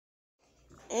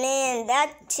Man,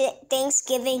 that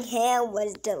Thanksgiving ham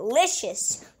was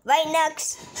delicious. Right,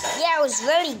 Nux? Yeah, it was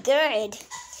really good.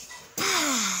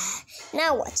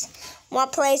 Now what?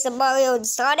 Want to play some Mario and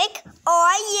Sonic? Oh,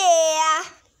 yeah!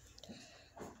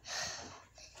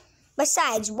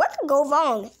 Besides, what could go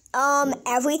wrong?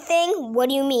 Everything? What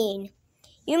do you mean?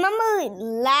 You remember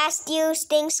last year's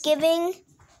Thanksgiving?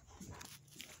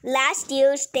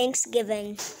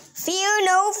 Fear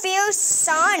no fear,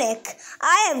 Sonic.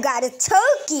 I have got a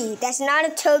turkey. That's not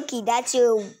a turkey. That's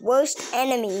your worst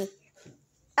enemy.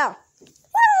 Oh.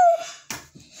 Woo!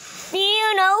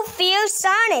 Fear no fear,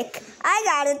 Sonic. I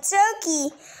got a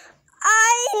turkey.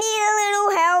 I need a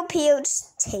little help here.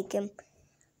 Just take him.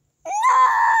 No!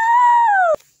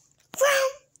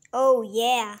 Oh,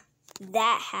 yeah.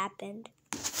 That happened.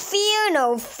 Fear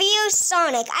no fear,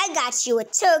 Sonic. I got you a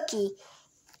turkey.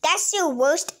 That's your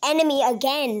worst enemy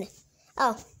again.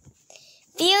 Oh.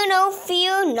 Fear no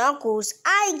fear, Knuckles.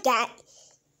 I got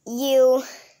you.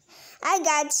 I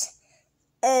got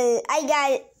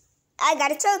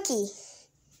a turkey.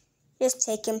 Just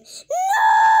take him.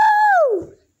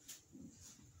 No!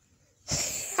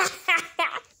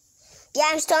 Yeah,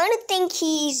 I'm starting to think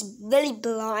he's really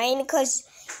blind because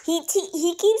he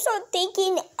keeps on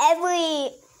thinking every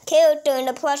character in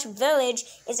the Plush Village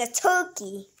is a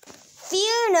turkey.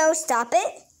 Fear no, stop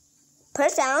it.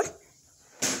 Put it down.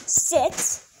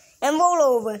 Sit and roll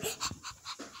over.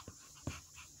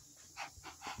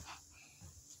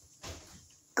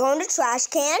 Go in the trash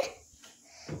can.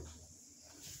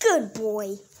 Good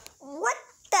boy. What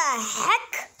the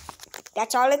heck?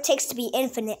 That's all it takes to be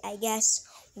infinite, I guess.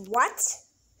 What?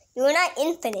 You're not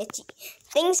infinite.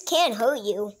 Things can't hurt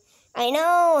you. I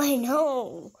know.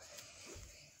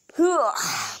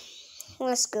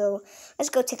 Let's go. Let's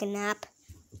go take a nap.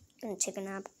 I'm gonna take a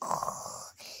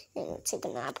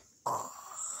nap.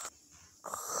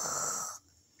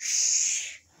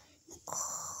 Shh.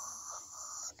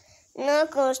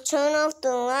 Knuckles, turn off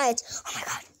the lights. Oh my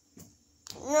god.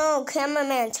 No,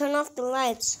 cameraman, turn off the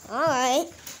lights. Alright.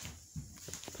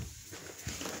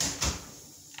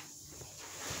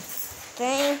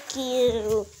 Thank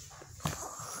you.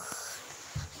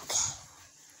 Okay.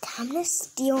 I'm gonna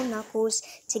steal Knuckles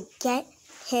to get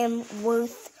him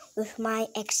with my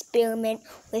experiment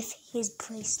with his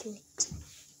bracelet.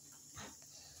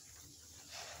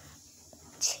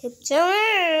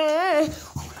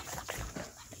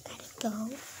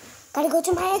 Gotta go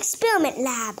to my experiment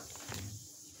lab.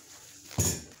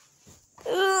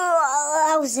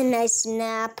 That was a nice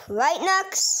nap. Right,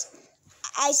 Nux?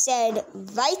 I said,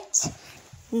 right,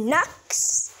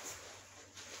 Nux?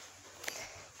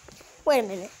 Wait a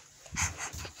minute.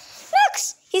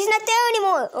 Nux! He's not there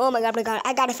anymore. Oh my god,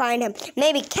 I gotta find him.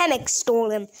 Maybe Kamek stole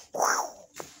him.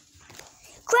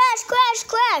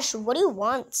 Crash! What do you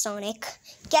want, Sonic?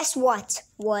 Guess what?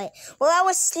 What? Well, I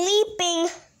was sleeping.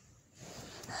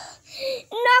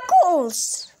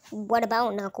 Knuckles! What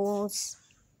about Knuckles?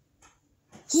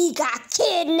 He got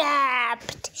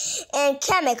kidnapped! And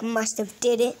Kamek must have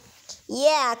did it.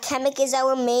 Yeah, Kamek is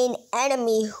our main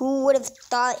enemy. Who would have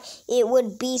thought it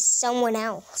would be someone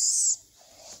else?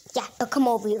 Yeah, but come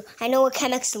over here. I know where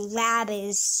Kamek's lab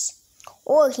is.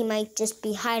 Or he might just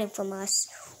be hiding from us.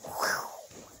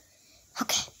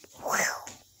 Okay.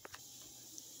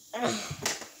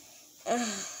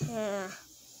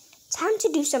 Time to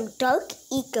do some dark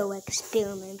eco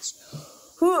experiments.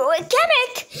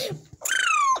 Kamek!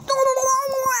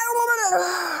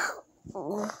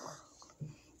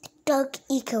 Dark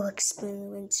eco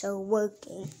experiments are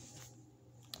working.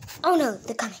 Oh no,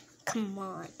 they're coming. Come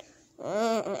on.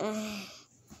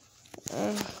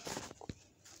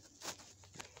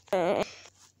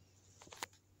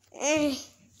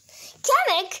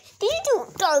 Kamek, did you do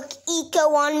dark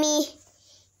eco on me?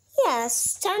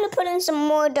 Yes, time to put in some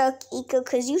more dark eco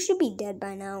because you should be dead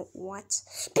by now. What?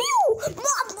 Pew!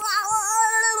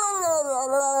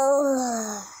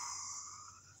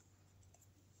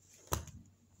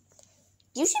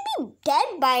 You should be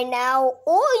dead by now,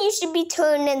 or you should be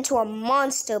turned into a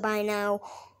monster by now.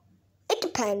 It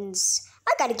depends.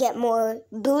 I gotta get more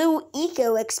blue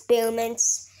eco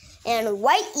experiments and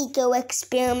white eco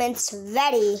experiments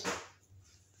ready.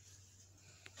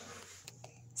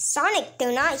 Sonic,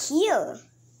 they're not here.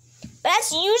 But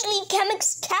that's usually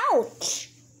Kamek's couch.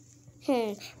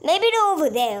 Maybe they're over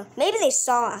there. Maybe they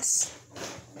saw us.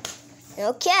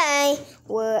 Okay,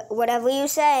 whatever you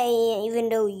say, even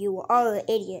though you are an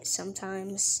idiot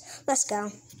sometimes. Let's go.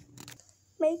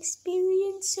 My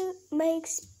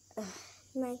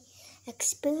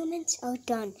experiments are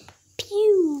done.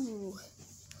 Pew!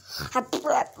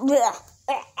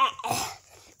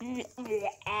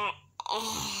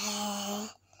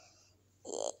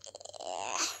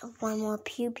 one more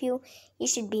Pew Pew. You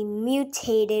should be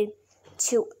mutated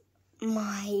to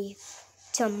my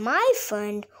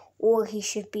friend, or he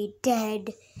should be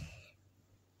dead.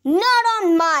 Not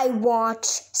on my watch,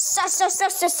 Sonic.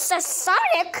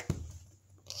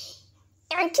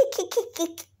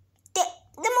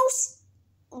 The most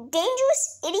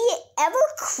dangerous idiot ever,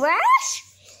 Crash?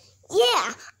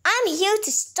 Yeah, I'm here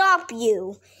to stop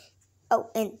you. Oh,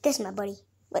 and this is my buddy.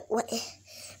 What?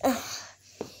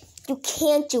 You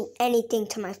can't do anything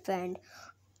to my friend.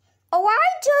 Oh,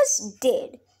 I just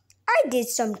did. I did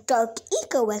some dark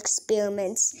eco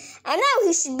experiments, and now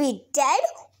he should be dead,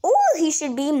 or he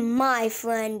should be my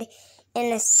friend.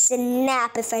 And a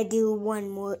snap if I do one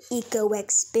more eco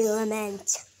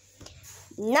experiment.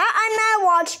 Not on my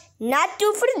watch, not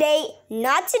due for today,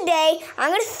 not today.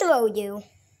 I'm gonna throw you.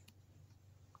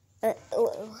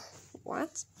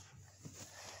 What?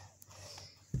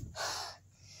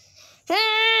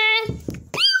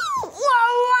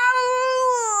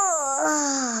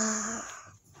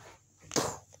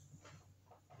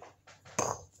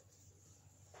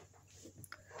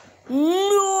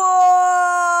 No!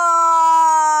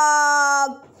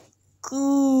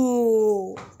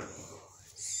 Cool.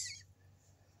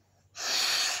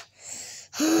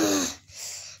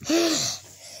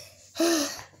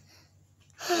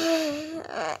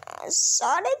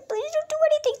 Sonic, please don't do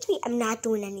anything to me. I'm not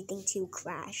doing anything to you,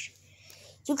 Crash.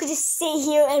 You could just sit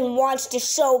here and watch the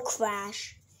show,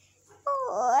 Crash.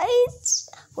 Alright.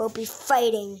 We'll be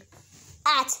fighting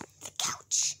at the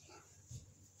couch.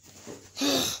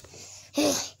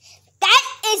 That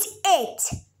is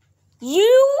it.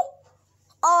 You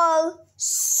are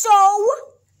so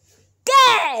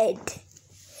dead.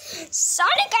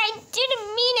 Sonic, I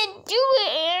didn't mean to do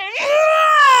it.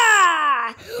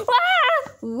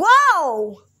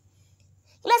 Whoa.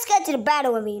 Let's get to the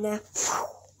battle arena.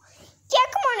 Yeah,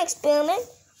 come on, experiment.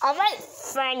 All right,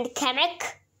 friend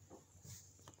Kamek.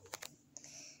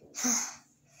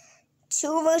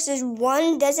 2 versus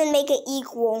 1 doesn't make it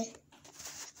equal.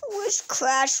 I wish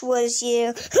Crash was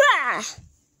here. Ha!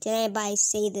 Did anybody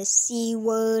say the C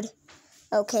word?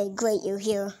 Okay, great, you're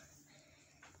here.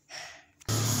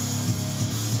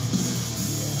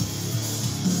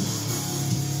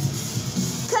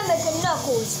 Kamek and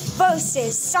Knuckles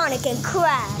versus Sonic and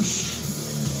Crash.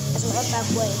 That's my back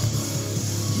way.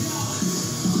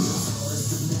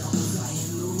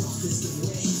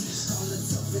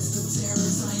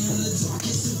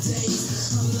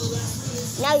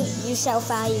 Now you shall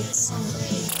fight.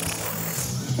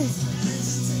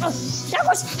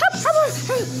 Knuckles, help!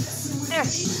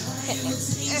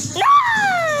 No!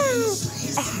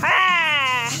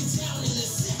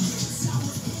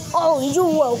 Oh, you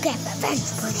will get revenge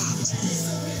for that.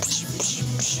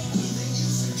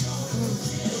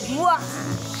 Wah!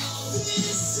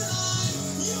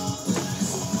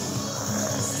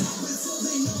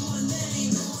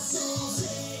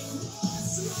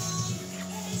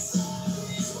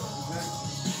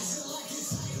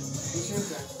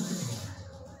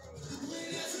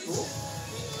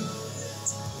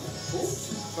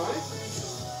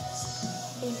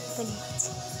 Infinite.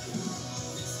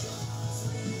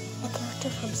 A character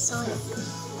from Sonic.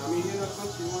 I mean, you know,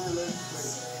 folks, you want to let it play.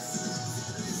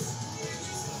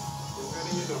 How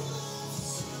do you know?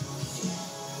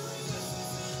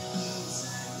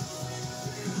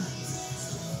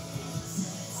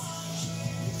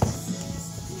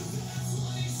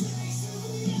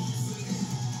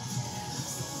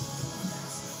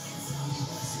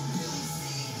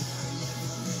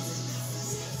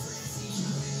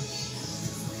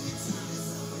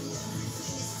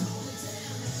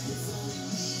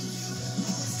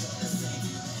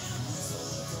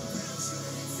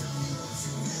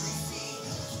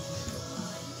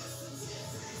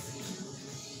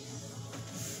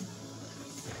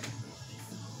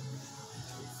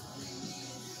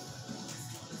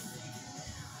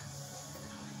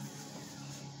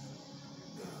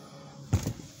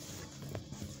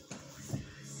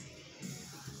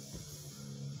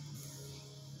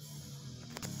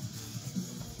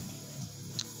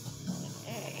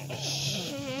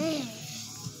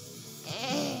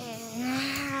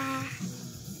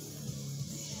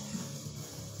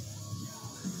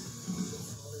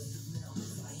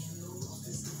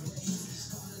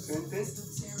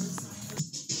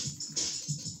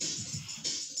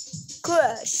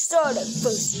 Crash, Sonic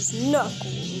versus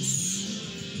Knuckles.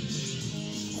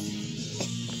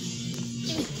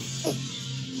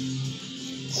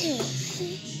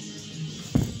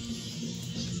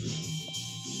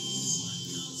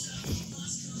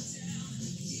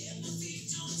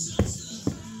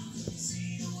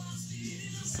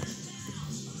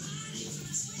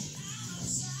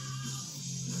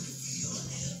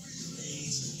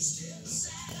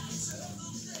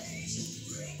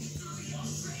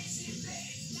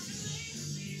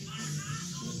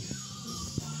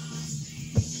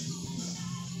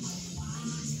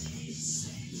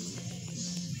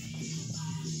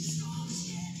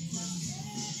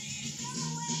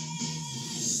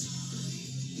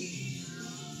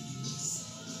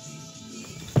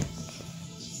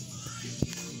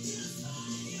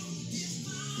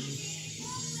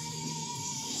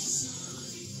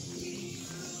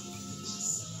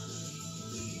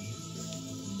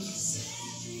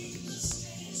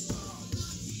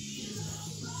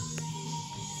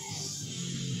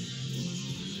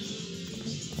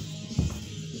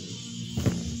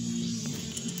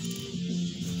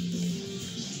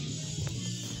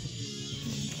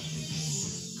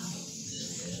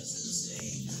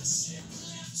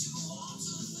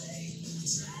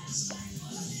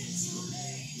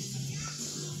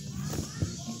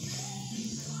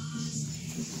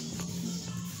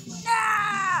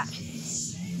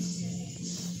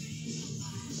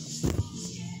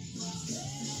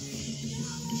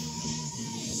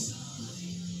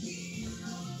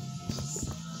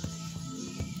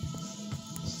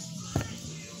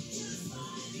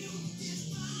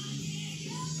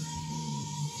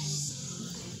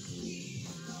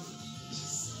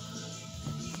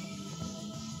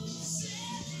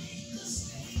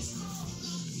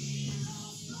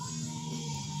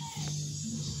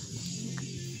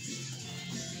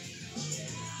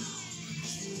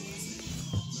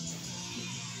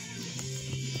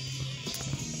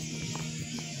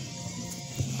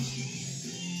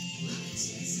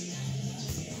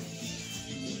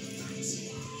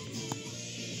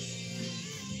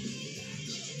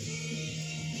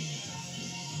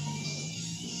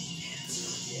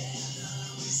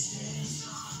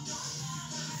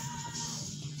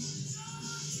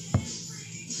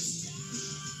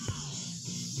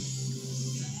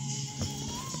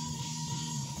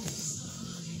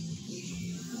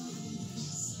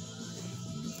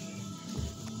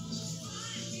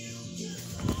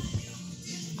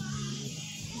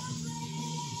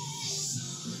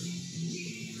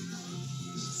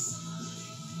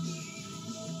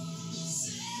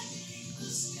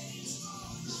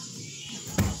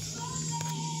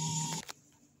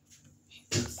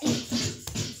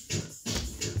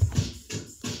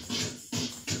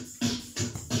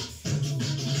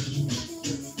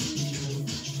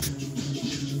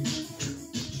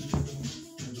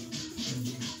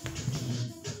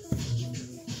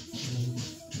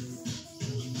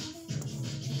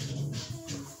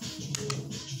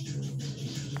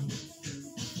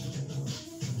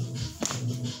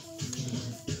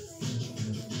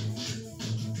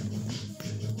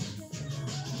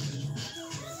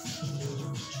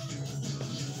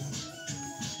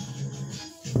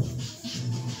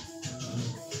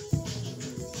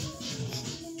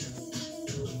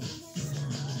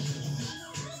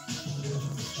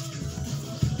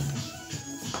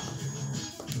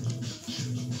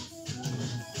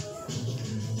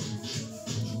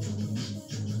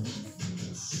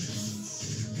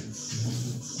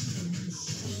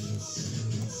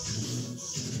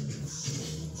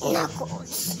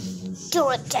 Knuckles, do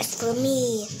it just for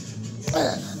me.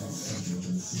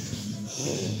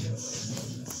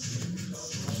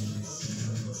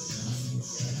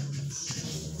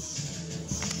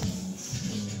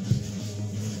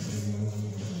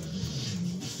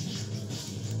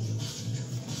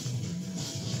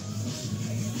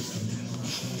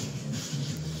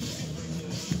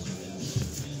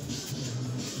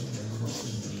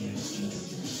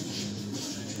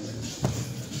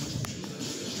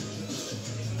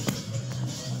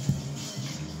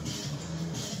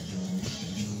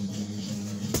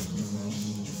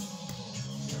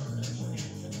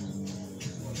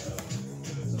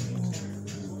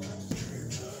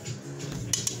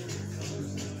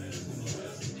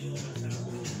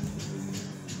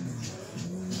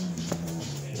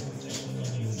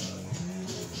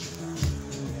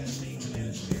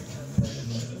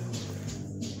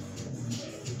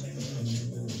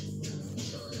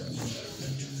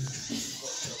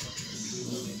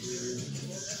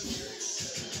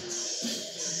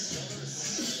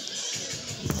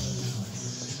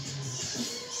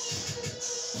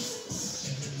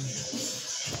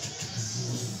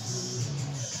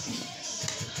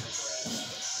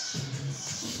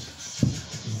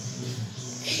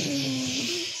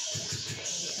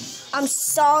 I'm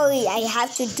sorry I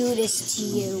have to do this to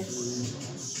you.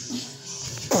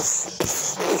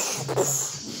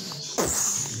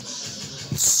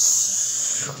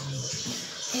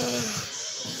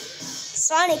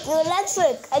 Sonic, you're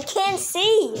electric. I can't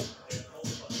see.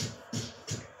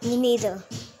 Me neither.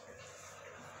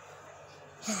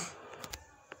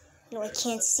 No, I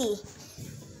can't see.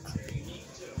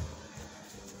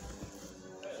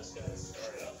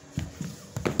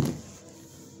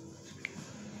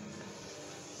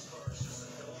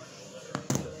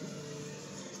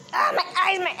 Ah, my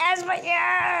eyes, my eyes, my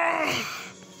eyes.